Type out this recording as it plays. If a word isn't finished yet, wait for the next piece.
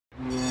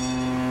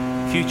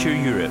Future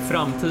Europe.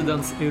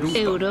 Framtidens Europa.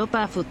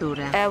 Europa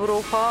Futura.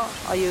 Europa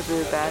a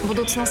jövőben.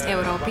 Budoucnost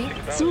Evropy.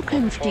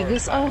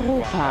 Zukünftiges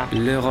Europa.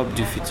 L'Europe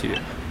du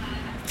futur.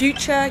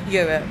 Future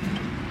Europe.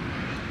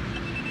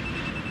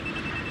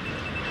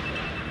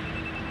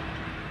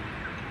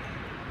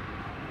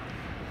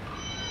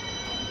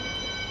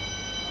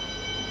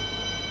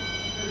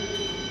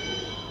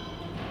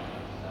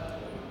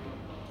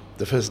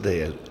 The first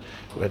day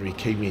when we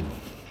came in,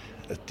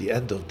 at the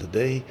end of the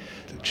day,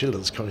 the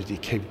children's committee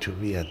came to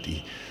me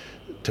and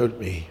told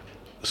me,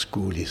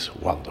 school is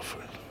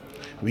wonderful.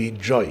 We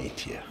enjoy it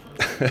here.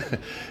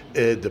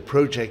 The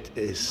project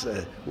is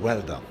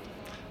well done.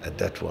 And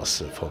that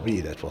was, for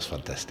me, that was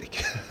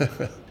fantastic.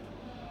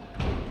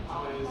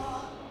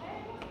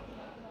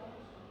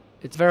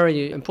 It's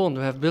very important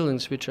to have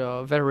buildings which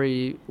are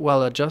very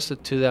well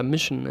adjusted to their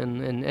mission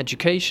and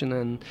education,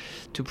 and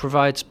to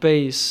provide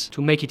space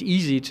to make it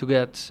easy to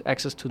get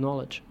access to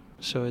knowledge.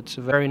 So it's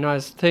a very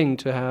nice thing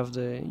to have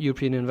the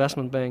European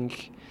Investment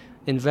Bank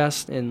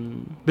invest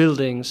in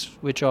buildings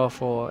which are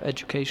for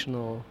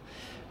educational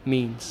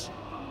means.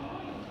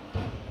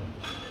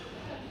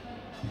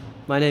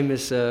 My name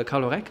is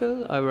Carlo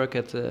Reckel. I work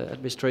at the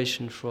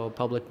Administration for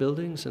Public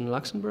Buildings in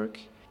Luxembourg,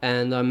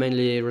 and I'm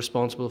mainly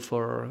responsible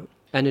for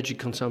energy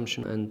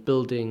consumption and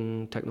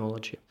building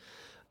technology.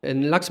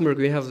 In Luxembourg,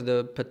 we have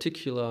the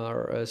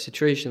particular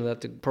situation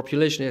that the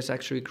population is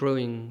actually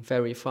growing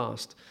very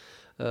fast.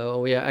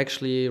 We are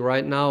actually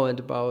right now at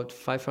about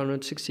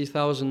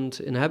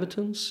 560,000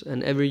 inhabitants,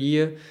 and every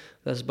year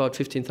there's about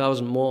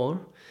 15,000 more.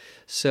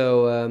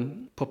 So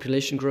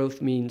population growth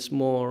means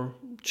more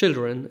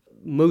children.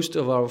 Most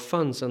of our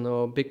funds and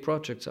our big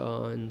projects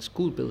are in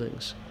school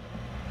buildings.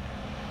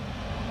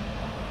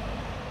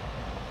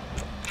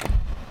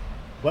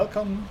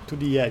 Welcome to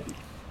the EIB.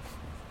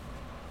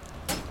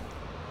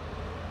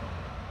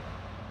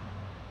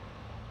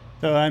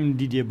 So I'm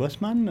Didier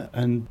Bosman,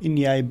 and in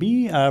the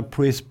EIB I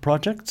appraise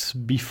projects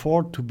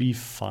before to be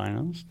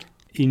financed,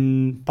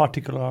 in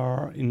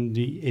particular in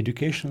the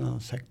educational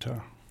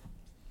sector.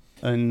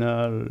 In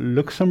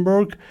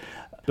Luxembourg,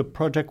 the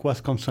project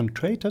was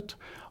concentrated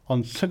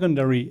on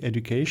secondary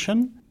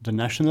education, the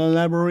National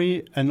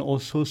Library, and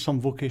also some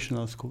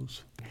vocational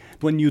schools.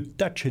 When you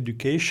touch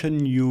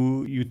education,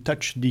 you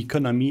touch the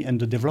economy and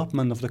the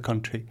development of the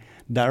country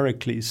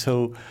directly.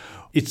 So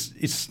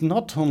it's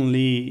not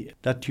only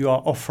that you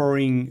are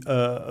offering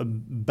a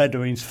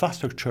better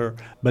infrastructure,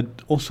 but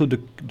also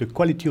the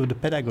quality of the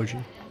pedagogy.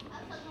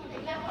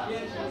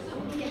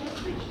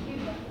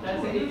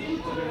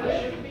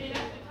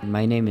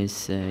 My name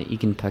is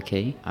Igen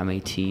Paquet. I'm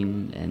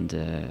 18 and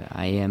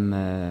I am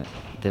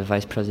the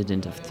Vice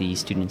President of the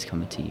Students'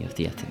 Committee of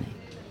the Athénée.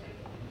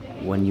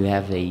 When you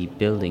have a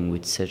building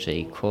with such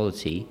a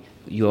quality,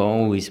 you are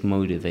always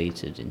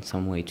motivated in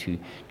some way to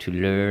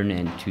learn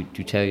and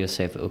to tell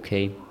yourself,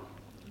 okay,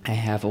 I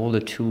have all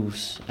the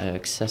tools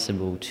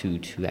accessible to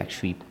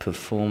actually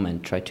perform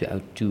and try to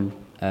outdo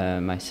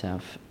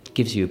myself. It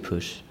gives you a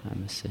push, I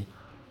must say.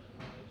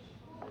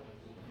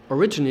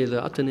 Originally,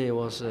 the Athénée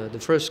was the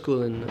first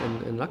school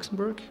in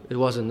Luxembourg. It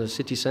was in the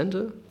city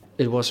center.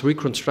 It was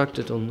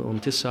reconstructed on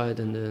this side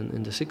in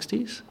the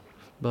 60s.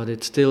 But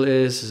it still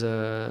is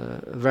a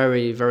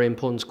very, very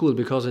important school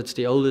because it's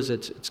the oldest.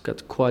 It's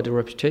got quite a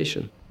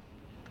reputation.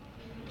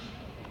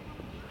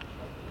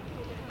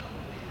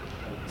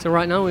 So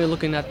right now we're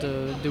looking at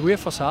the rear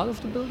facade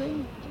of the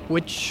building,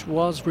 which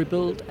was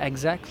rebuilt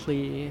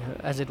exactly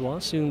as it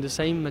was, using the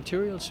same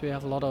materials. We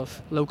have a lot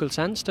of local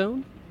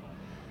sandstone.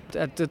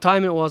 At the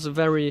time it was a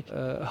very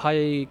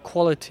high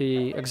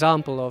quality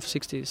example of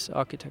 60s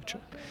architecture.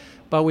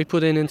 But we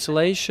put in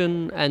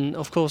insulation, and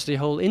of course the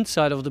whole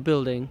inside of the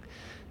building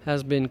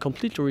has been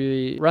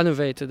completely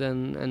renovated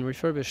and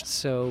refurbished,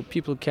 so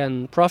people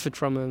can profit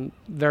from a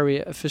very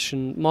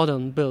efficient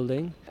modern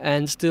building,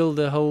 and still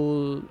the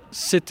whole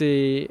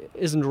city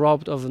isn't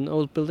robbed of an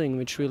old building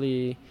which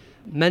really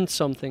meant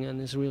something and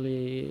is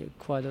really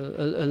quite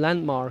a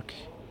landmark.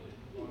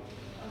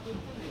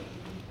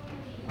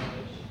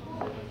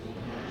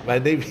 My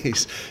name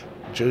is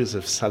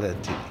Joseph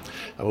Salentini.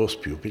 I was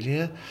pupil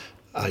here.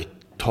 I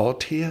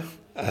taught here.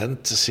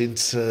 And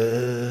since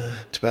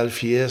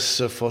 12 years,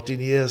 14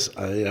 years,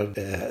 I am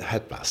a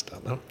headmaster.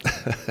 No?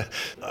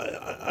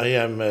 I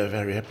am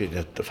very happy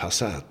that the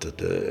facade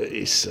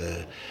is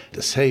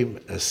the same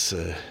as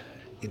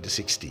in the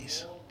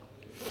 60s.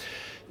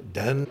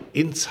 Then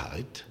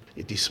inside,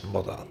 it is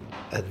modern,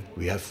 and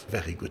we have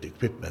very good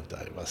equipment,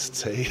 I must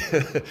say.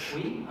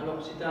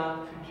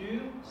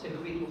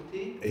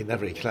 In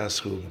every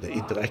classroom, the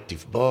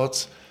interactive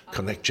boards,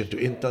 connection to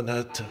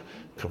internet,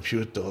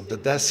 computer on the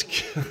desk.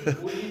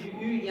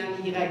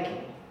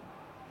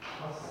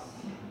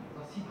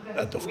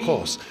 And of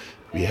course,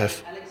 we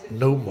have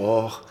no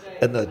more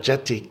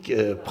energetic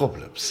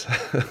problems.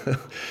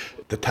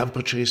 The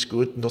temperature is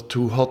good, not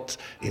too hot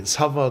in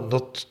summer,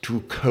 not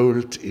too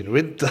cold in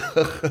winter.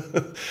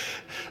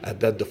 And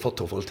then the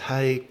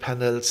photovoltaic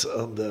panels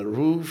on the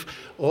roof,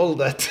 all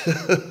that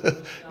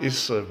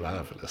is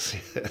marvelous,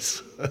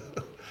 yes.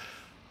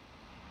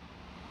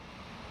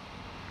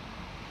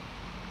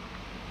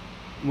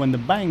 When the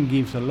bank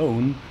gives a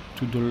loan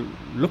to the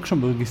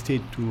Luxembourg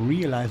state to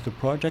realize the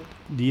project,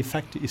 the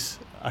effect is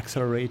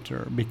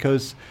accelerator,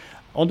 because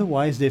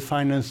otherwise they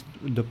finance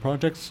the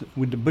projects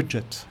with the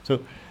budget. So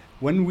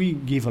when we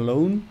give a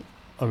loan,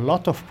 a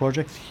lot of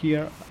projects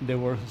here, there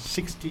were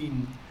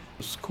 16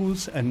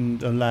 schools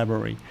and a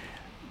library.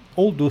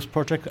 All those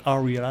projects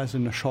are realized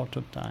in a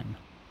shorter time.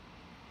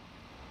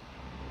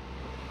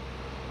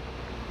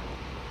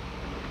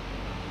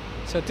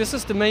 So this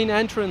is the main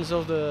entrance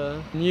of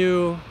the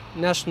new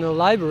National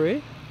Library.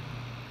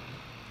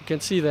 You can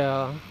see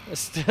there is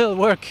still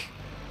work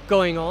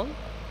going on.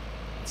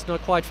 It's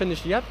not quite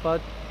finished yet,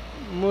 but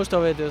most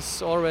of it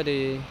is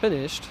already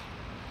finished.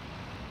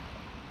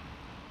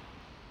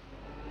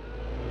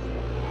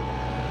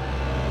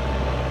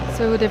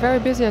 So they're very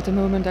busy at the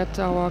moment at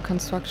our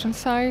construction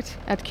site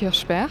at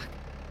Kirchberg.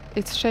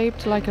 It's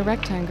shaped like a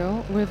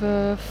rectangle with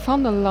a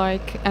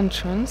funnel-like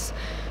entrance.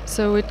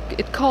 So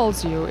it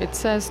calls you, it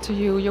says to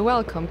you, you're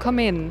welcome, come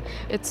in.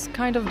 It's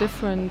kind of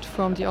different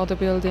from the other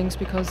buildings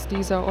because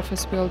these are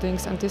office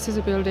buildings and this is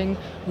a building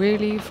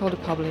really for the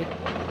public.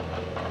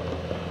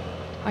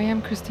 I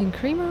am Christine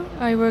Kremer.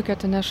 I work at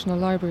the National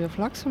Library of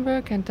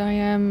Luxembourg and I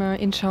am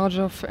in charge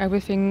of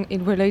everything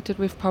related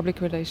with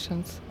public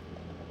relations.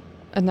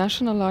 A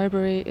national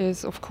library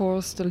is, of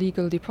course, the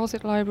legal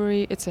deposit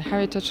library. It's a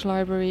heritage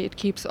library. It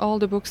keeps all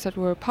the books that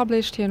were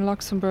published here in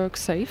Luxembourg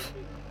safe.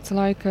 It's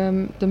like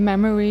the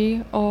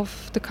memory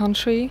of the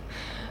country,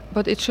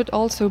 but it should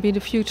also be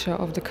the future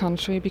of the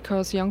country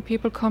because young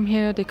people come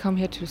here, they come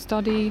here to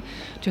study,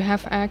 to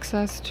have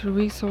access to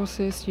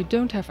resources you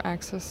don't have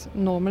access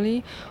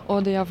normally,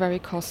 or they are very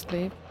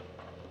costly.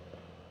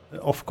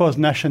 Of course,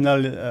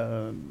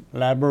 National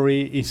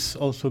Library is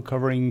also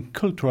covering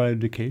cultural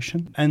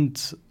education,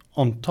 and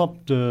on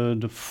top,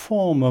 the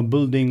former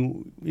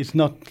building is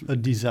not a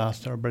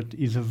disaster, but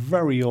is a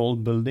very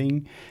old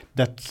building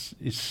that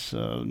is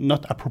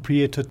not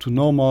appropriated to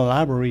normal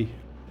library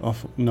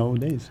of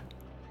nowadays.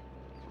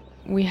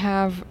 We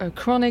have a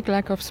chronic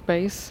lack of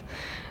space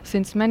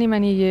since many,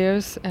 many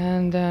years,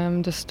 and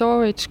the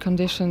storage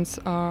conditions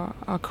are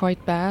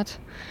quite bad.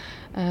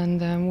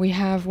 And we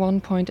have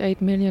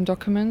 1.8 million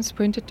documents,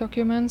 printed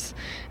documents,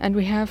 and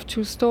we have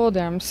to store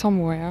them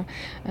somewhere.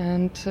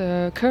 And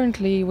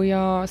currently we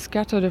are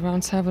scattered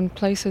around 7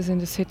 places in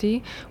the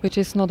city, which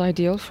is not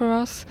ideal for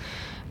us.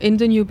 In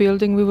the new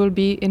building we will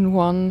be in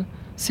one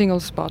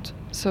single spot.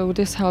 So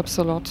this helps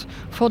a lot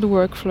for the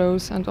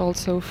workflows and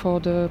also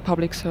for the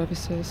public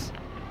services.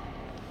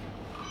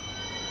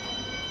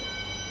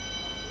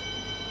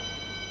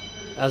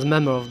 As a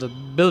member of the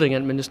building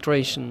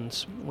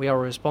administrations, we are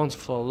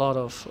responsible for a lot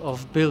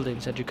of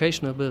buildings,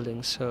 educational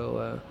buildings.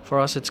 So for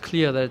us it's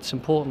clear that it's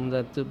important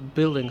that the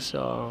buildings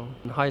are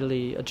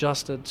highly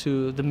adjusted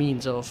to the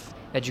means of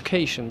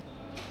education.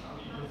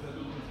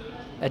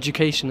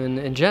 Education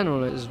in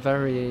general is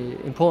very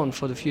important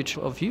for the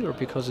future of Europe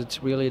because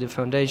it's really the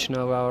foundation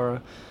of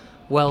our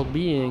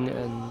well-being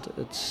and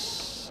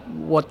it's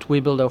what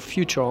we build our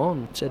future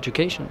on, it's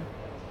education.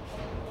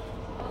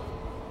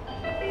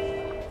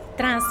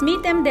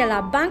 Transmitem de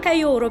la Banca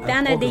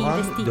Europeană de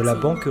Investiții. De la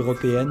Banque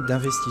Européenne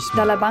d'Investissement.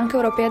 Dalla Banca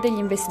Europea degli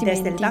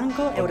Investimenti. Desde el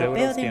Banco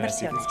Europeo de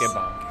Inversiones.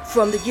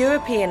 From the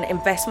European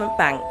Investment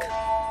Bank.